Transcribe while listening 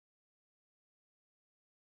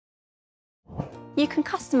You can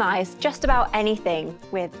customise just about anything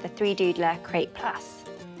with the 3Doodler Create Plus.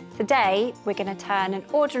 Today, we're going to turn an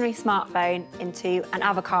ordinary smartphone into an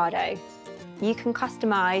avocado. You can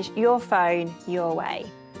customise your phone your way.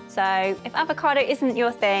 So if avocado isn't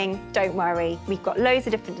your thing, don't worry. We've got loads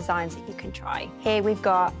of different designs that you can try. Here we've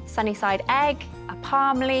got sunny side egg, a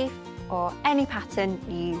palm leaf, or any pattern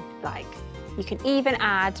you like. You can even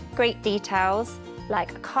add great details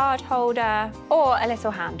like a card holder or a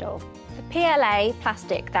little handle. The PLA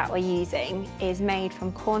plastic that we're using is made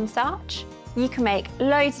from cornstarch. You can make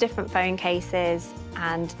loads of different phone cases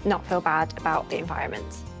and not feel bad about the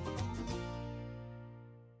environment.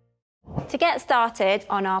 To get started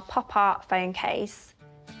on our pop art phone case,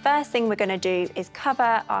 first thing we're going to do is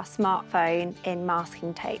cover our smartphone in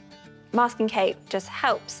masking tape. Masking tape just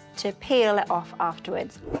helps to peel it off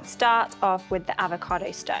afterwards. Start off with the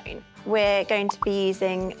avocado stone. We're going to be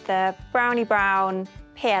using the brownie brown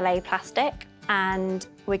PLA plastic, and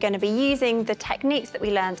we're going to be using the techniques that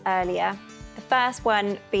we learned earlier. The first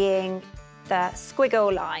one being the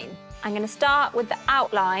squiggle line. I'm going to start with the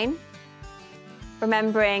outline,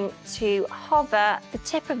 remembering to hover the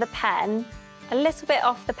tip of the pen a little bit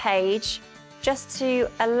off the page, just to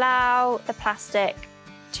allow the plastic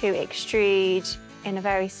to extrude in a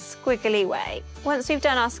very squiggly way. Once we've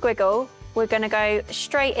done our squiggle, we're going to go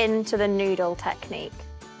straight into the noodle technique,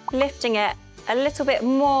 lifting it a little bit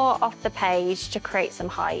more off the page to create some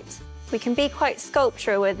height. We can be quite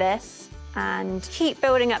sculptural with this and keep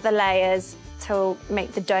building up the layers to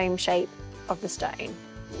make the dome shape of the stone.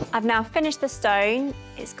 I've now finished the stone.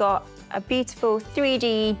 It's got a beautiful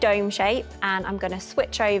 3D dome shape, and I'm going to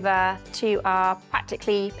switch over to our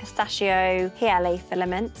practically pistachio PLA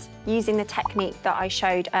filament using the technique that I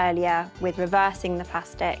showed earlier with reversing the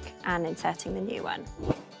plastic and inserting the new one.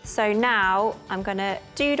 So now I'm going to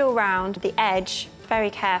doodle round the edge very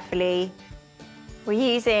carefully. We're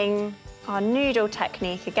using our noodle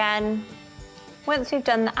technique again. Once we've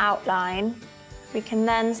done the outline, we can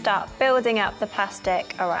then start building up the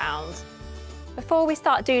plastic around. Before we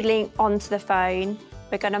start doodling onto the phone,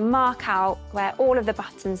 we're going to mark out where all of the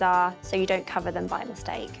buttons are so you don't cover them by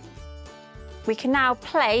mistake. We can now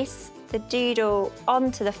place the doodle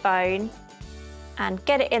onto the phone and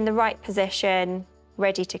get it in the right position,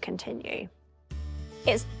 ready to continue.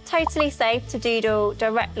 It's totally safe to doodle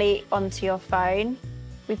directly onto your phone.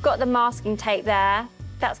 We've got the masking tape there.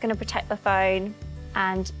 That's going to protect the phone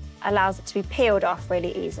and allows it to be peeled off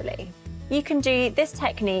really easily. You can do this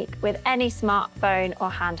technique with any smartphone or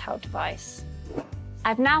handheld device.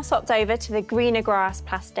 I've now swapped over to the greener grass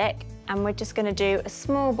plastic, and we're just going to do a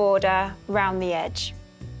small border around the edge.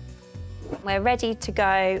 We're ready to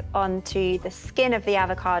go onto the skin of the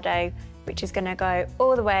avocado, which is going to go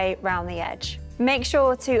all the way around the edge. Make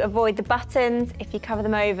sure to avoid the buttons. If you cover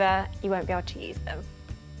them over, you won't be able to use them.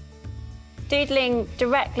 Doodling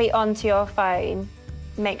directly onto your phone,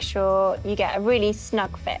 make sure you get a really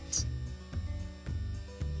snug fit.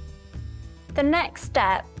 The next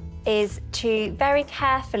step is to very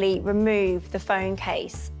carefully remove the phone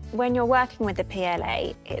case. When you're working with the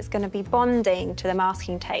PLA, it's going to be bonding to the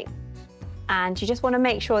masking tape, and you just want to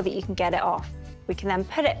make sure that you can get it off. We can then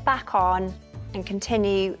put it back on and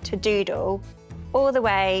continue to doodle all the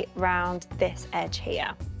way around this edge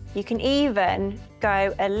here. You can even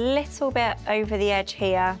go a little bit over the edge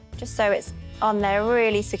here, just so it's on there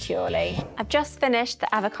really securely. I've just finished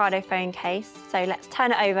the avocado phone case, so let's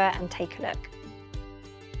turn it over and take a look.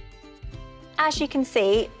 As you can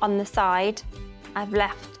see on the side, I've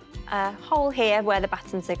left a hole here where the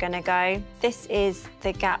buttons are going to go. This is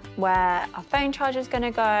the gap where our phone charger is going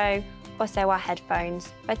to go, also our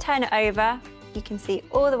headphones. If I turn it over, you can see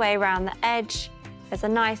all the way around the edge. There's a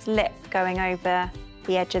nice lip going over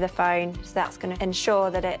the edge of the phone, so that's going to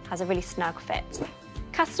ensure that it has a really snug fit.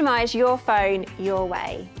 Customise your phone your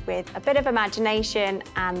way with a bit of imagination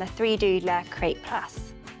and the 3Doodler Create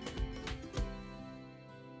Plus.